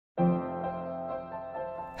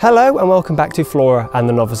Hello and welcome back to Flora and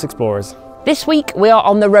the Novice Explorers. This week we are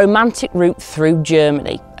on the romantic route through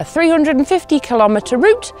Germany, a 350-kilometre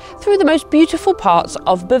route through the most beautiful parts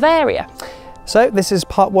of Bavaria. So this is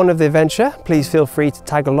part one of the adventure. Please feel free to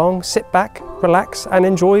tag along, sit back, relax and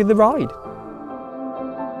enjoy the ride.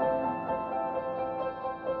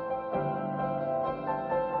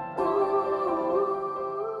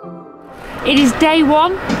 It is day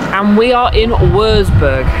one and we are in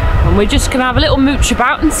Würzburg, and we're just going to have a little mooch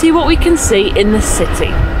about and see what we can see in the city.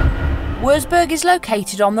 Würzburg is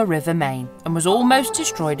located on the River Main and was almost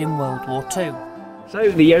destroyed in World War II.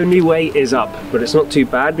 So the only way is up, but it's not too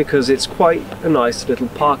bad because it's quite a nice little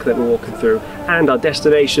park that we're walking through, and our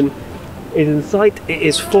destination is in sight. It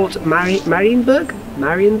is Fort Marienburg?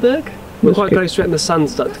 We're quite close to it and the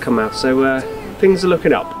sun's starting to come out, so things are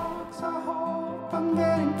looking up.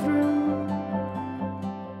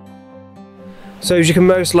 So as you can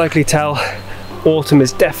most likely tell, autumn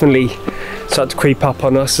is definitely starting to creep up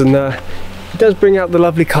on us, and it does bring out the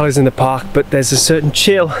lovely colours in the park, but there's a certain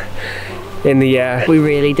chill in the air. We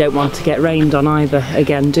really don't want to get rained on either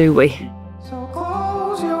again, do we?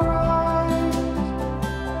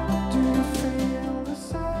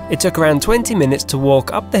 It took around 20 minutes to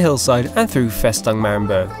walk up the hillside and through Festung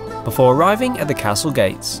Marienburg before arriving at the castle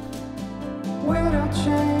gates.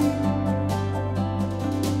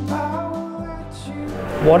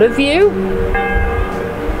 What a view!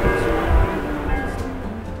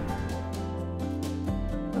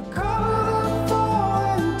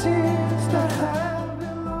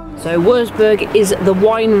 So Würzburg is the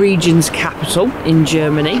wine region's capital in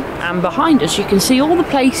Germany, and behind us you can see all the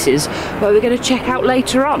places where we're going to check out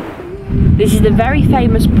later on. This is the very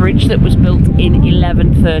famous bridge that was built in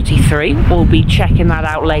 1133. We'll be checking that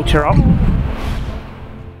out later on.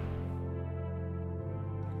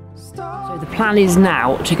 So the plan is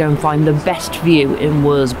now to go and find the best view in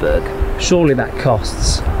Würzburg. Surely that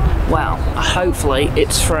costs. Well, hopefully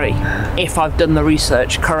it's free, if I've done the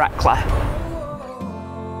research correctly.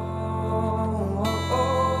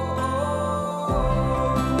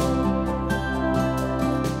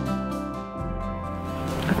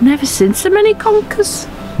 I've never seen so many conkers.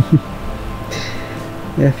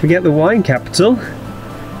 Yeah, forget the wine capital.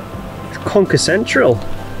 It's Conker Central.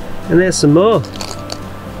 And there's some more.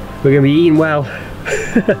 We're going to be eating well.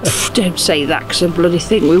 Don't say that, because I bloody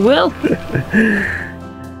think we will.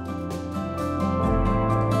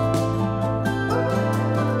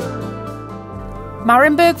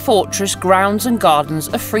 Marienburg Fortress grounds and gardens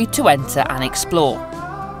are free to enter and explore.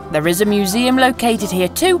 There is a museum located here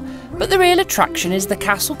too, but the real attraction is the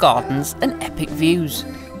castle gardens and epic views.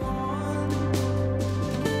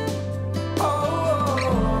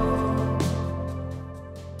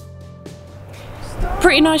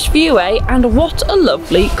 Pretty nice view, eh? And what a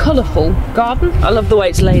lovely, colourful garden. I love the way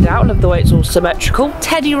it's laid out, I love the way it's all symmetrical.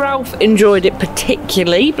 Teddy Ralph enjoyed it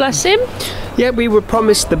particularly, bless him. Yeah, we were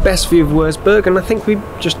promised the best view of Würzburg, and I think we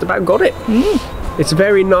just about got it. It's a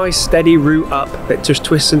very nice, steady route up that just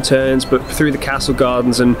twists and turns, but through the castle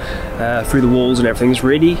gardens and through the walls and everything. It's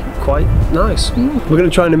really quite nice. We're going to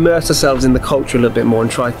try and immerse ourselves in the culture a little bit more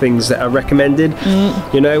and try things that are recommended.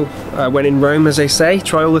 You know, when in Rome, as they say,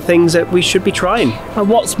 try all the things that we should be trying. And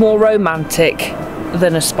what's more romantic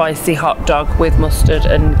than a spicy hot dog with mustard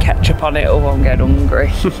and ketchup on it? Oh, I'm getting hungry.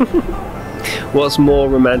 What's more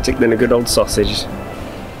romantic than a good old sausage?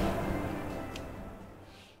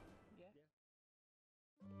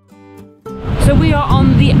 So we are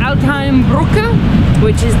on the alte mainbruecke,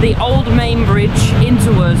 which is the old main bridge into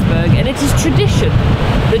Würzburg, and it is tradition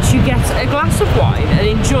that you get a glass of wine and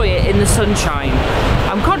enjoy it in the sunshine.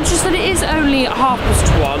 I'm conscious that it is only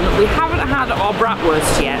 1:30. We haven't had our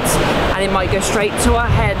bratwurst yet, and it might go straight to our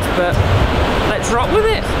head, but let's rock with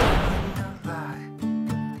it.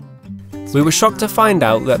 We were shocked to find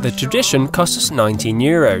out that the tradition cost us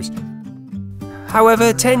 €19.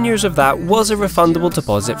 However, 10 years of that was a refundable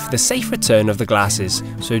deposit for the safe return of the glasses,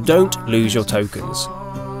 so don't lose your tokens.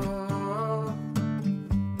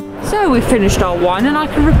 So we've finished our wine, and I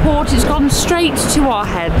can report it's gone straight to our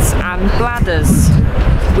heads and bladders.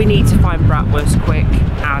 We need to find bratwurst quick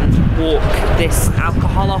and walk this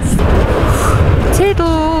alcohol off.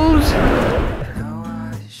 Tiddles!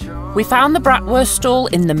 We found the bratwurst stall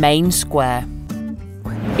in the main square.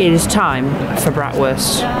 It is time for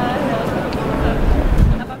bratwurst.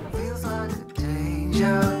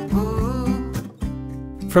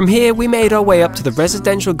 From here we made our way up to the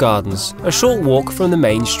residential gardens, a short walk from the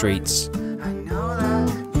main streets.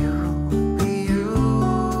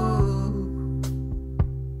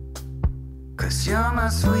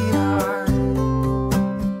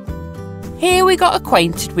 Here we got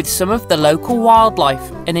acquainted with some of the local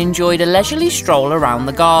wildlife and enjoyed a leisurely stroll around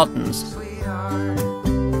the gardens.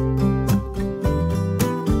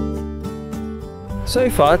 So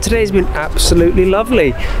far, today's been absolutely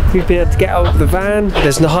lovely. We've been able to get out of the van,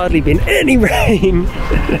 there's hardly been any rain.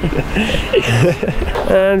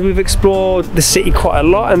 And we've explored the city quite a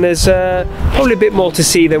lot, and there's probably a bit more to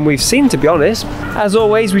see than we've seen, to be honest. As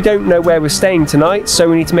always, we don't know where we're staying tonight, so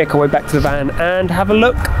we need to make our way back to the van and have a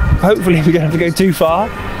look. Hopefully we don't have to go too far.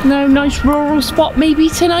 No, nice rural spot maybe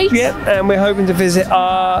tonight? Yeah, and we're hoping to visit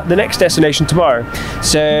the next destination tomorrow.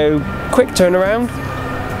 So, quick turnaround.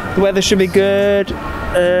 The weather should be good,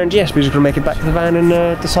 and yes, we're just going to make it back to the van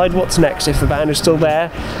and decide what's next, if the van is still there.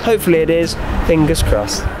 Hopefully it is, fingers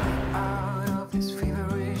crossed.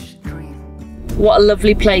 What a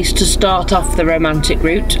lovely place to start off the romantic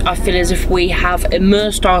route. I feel as if we have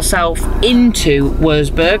immersed ourselves into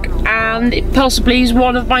Würzburg, and it possibly is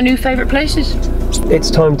one of my new favourite places. It's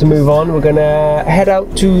time to move on. We're going to head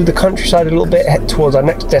out to the countryside a little bit, head towards our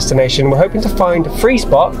next destination. We're hoping to find a free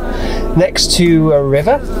spot next to a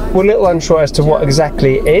river. We're a little unsure as to what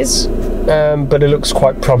exactly it is, but it looks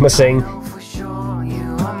quite promising.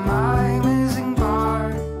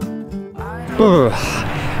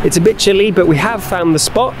 It's a bit chilly, but we have found the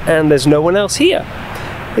spot and there's no one else here.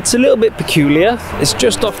 It's a little bit peculiar. It's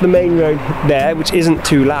just off the main road there, which isn't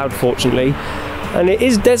too loud, fortunately. And it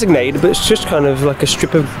is designated, but it's just kind of like a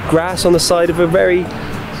strip of grass on the side of a very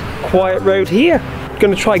quiet road here. I'm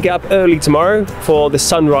going to try and get up early tomorrow for the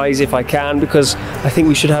sunrise if I can, because I think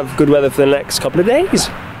we should have good weather for the next couple of days.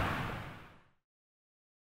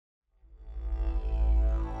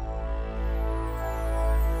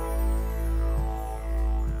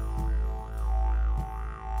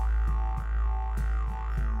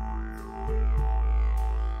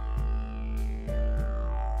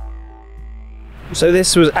 So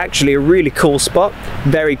this was actually a really cool spot,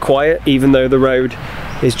 very quiet, even though the road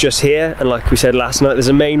is just here, and like we said last night, there's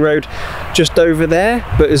a main road just over there,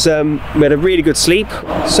 but we had a really good sleep.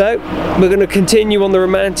 So we're going to continue on the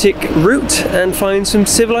romantic route and find some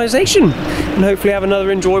civilization and hopefully have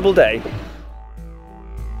another enjoyable day.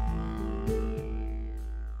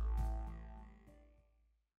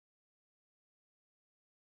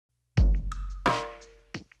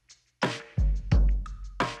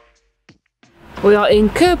 We are in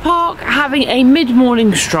Kerr Park having a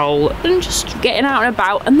mid-morning stroll and just getting out and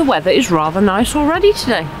about, and the weather is rather nice already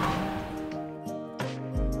today.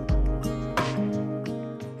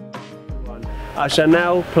 I shall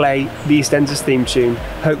now play the EastEnders theme tune.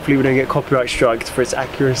 Hopefully we don't get copyright striked for its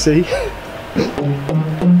accuracy.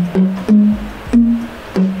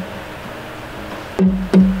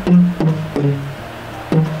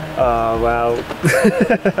 Oh wow.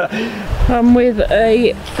 I'm with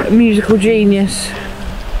a musical genius,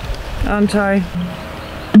 aren't I?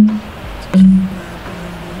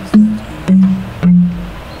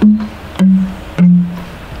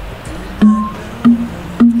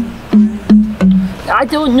 I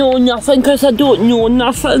don't know nothing because I don't know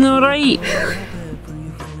nothing, alright?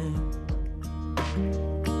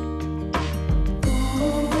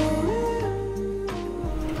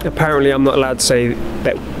 Apparently I'm not allowed to say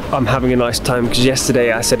that I'm having a nice time, because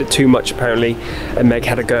yesterday I said it too much apparently and Meg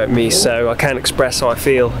had a go at me, so I can't express how I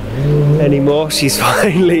feel anymore. She's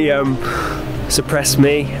finally suppressed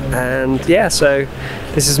me, and yeah, so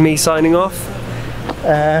this is me signing off.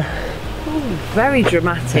 Very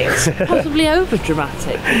dramatic, possibly over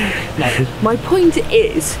dramatic. No, my point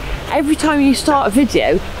is, every time you start a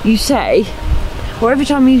video you say, or every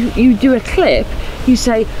time you do a clip, you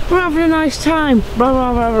say, we're having a nice time, blah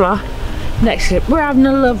blah blah blah. Next clip, we're having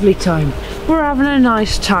a lovely time, we're having a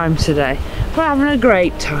nice time today, we're having a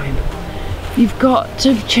great time. You've got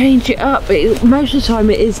to change it up. Most of the time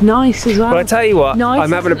it is nice as well. Well, I tell you what, nice,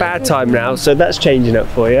 I'm having a bad time now, so that's changing up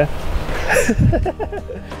for you.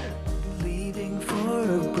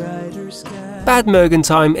 Bad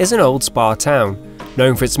Mergentheim is an old spa town,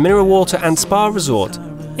 known for its mineral water and spa resort.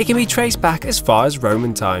 It can be traced back as far as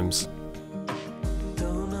Roman times.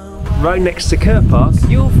 Right next to Kerr Park,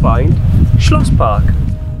 you'll find Schloss Park.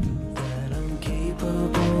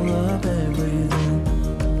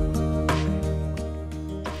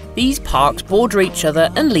 These parks border each other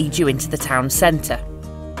and lead you into the town centre.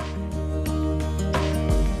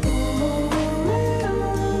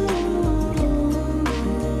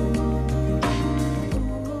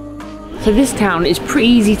 So this town is pretty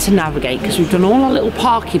easy to navigate because we've done all our little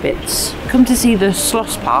parky bits. Come to see the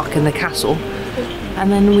Schloss Park and the castle,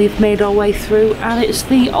 and then we've made our way through and it's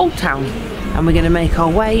the old town. and we're going to make our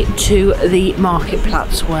way to the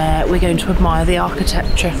marketplatz where we're going to admire the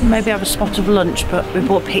architecture. Maybe have a spot of lunch, but we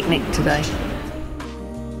bought a picnic today.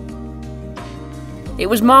 It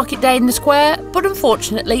was market day in the square, but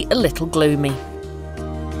unfortunately a little gloomy.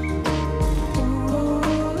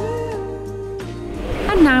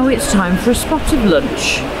 And now it's time for a spot of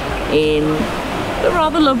lunch in the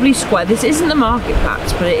rather lovely square. This isn't the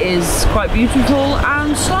marketplatz, but it is quite beautiful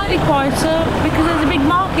and slightly quieter because there's a big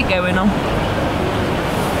market going on.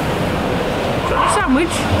 Got a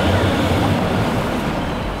sandwich.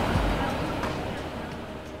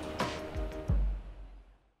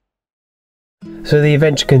 So the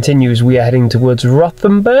adventure continues. We are heading towards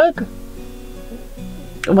Rothenburg.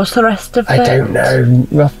 What's the rest of it? I don't know.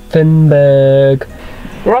 Rothenburg.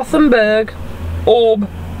 Rothenburg, Orb,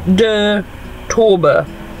 der Tauber.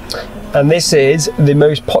 And this is the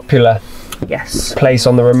most popular place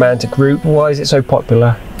on the romantic route. Why is it so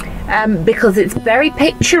popular? Because it's very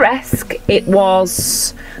picturesque. It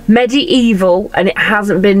was medieval and it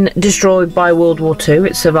hasn't been destroyed by World War II.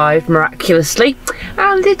 It survived miraculously.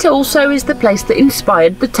 And it also is the place that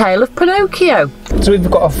inspired the tale of Pinocchio. So we've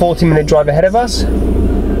got a 40-minute drive ahead of us.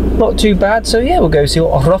 Not too bad. So yeah, we'll go see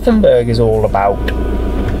what Rothenburg is all about.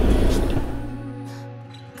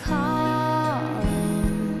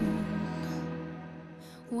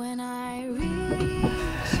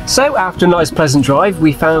 So after a nice pleasant drive,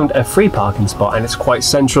 we found a free parking spot and it's quite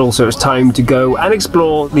central, so it's time to go and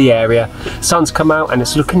explore the area. Sun's come out and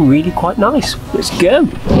it's looking really quite nice. Let's go.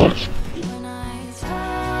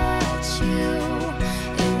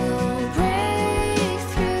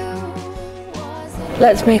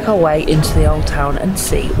 Let's make our way into the old town and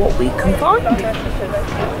see what we can find.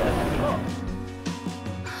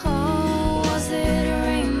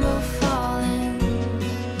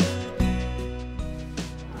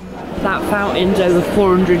 That fountain's over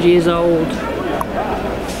 400 years old.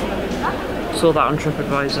 Saw that on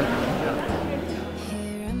TripAdvisor.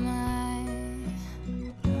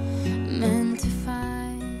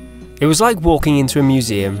 It was like walking into a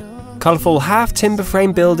museum. Colourful half-timber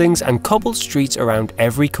frame buildings and cobbled streets around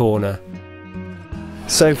every corner.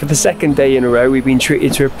 So for the second day in a row, we've been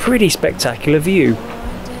treated to a pretty spectacular view.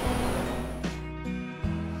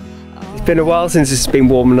 It's been a while since it's been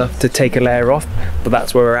warm enough to take a layer off, but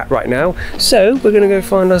that's where we're at right now. So we're going to go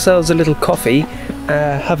find ourselves a little coffee,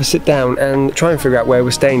 have a sit down and try and figure out where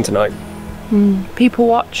we're staying tonight. People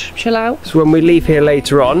watch, chill out. So when we leave here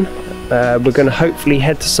later on, we're going to hopefully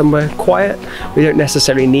head to somewhere quiet. We don't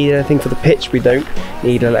necessarily need anything for the pitch. We don't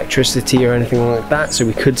need electricity or anything like that, so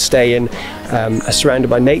we could stay in a surrounded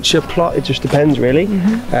by nature plot. It just depends really.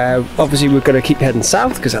 Obviously we're going to keep heading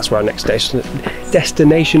south because that's where our next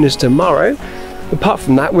destination is tomorrow. Apart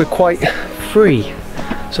from that, we're quite free,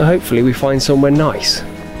 so hopefully we find somewhere nice.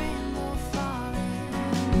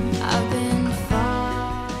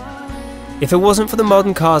 If it wasn't for the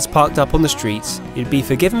modern cars parked up on the streets, you'd be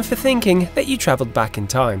forgiven for thinking that you travelled back in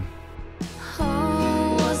time.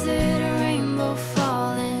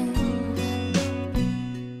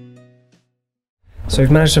 So we've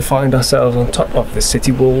managed to find ourselves on top of the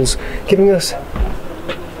city walls, giving us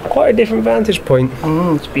quite a different vantage point.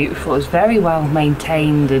 It's beautiful. It's very well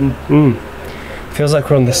maintained and feels like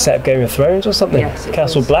we're on the set of Game of Thrones or something. Yes,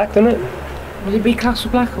 Castle Black, doesn't it? Would it be Castle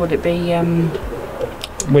Black or would it be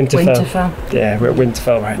Winterfell. Yeah, we're at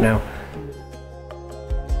Winterfell right now.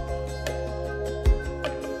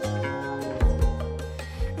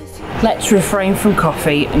 Let's refrain from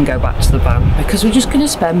coffee and go back to the van because we're just going to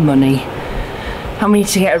spend money and we need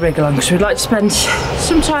to get a wriggle on because we'd like to spend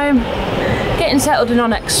some time getting settled in our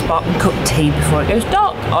next spot and cook tea before it goes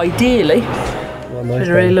dark, ideally. Well, nice it's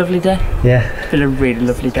been a really lovely day. Yeah. It's been a really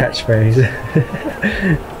lovely day. Catchphrase.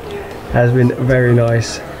 Has been very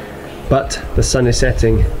nice. But the sun is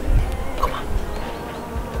setting. Come on.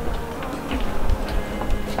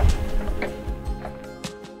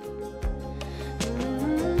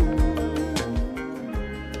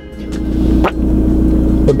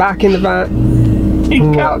 We're back in the van.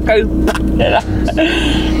 You can't go back there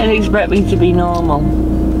and expect me to be normal.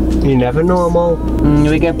 You're never normal.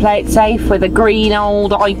 We go play it safe with a green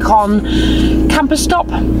old icon camper stop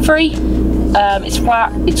free. It's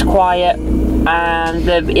flat, it's quiet, and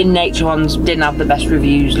the in nature ones didn't have the best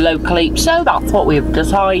reviews locally, so that's what we've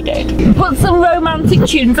decided. Put some romantic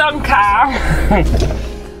tunes on, car.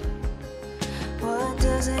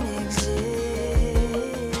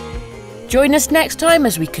 Join us next time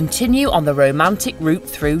as we continue on the romantic route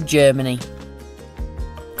through Germany.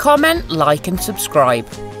 Comment, like and subscribe.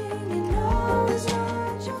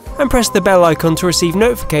 And press the bell icon to receive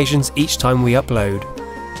notifications each time we upload.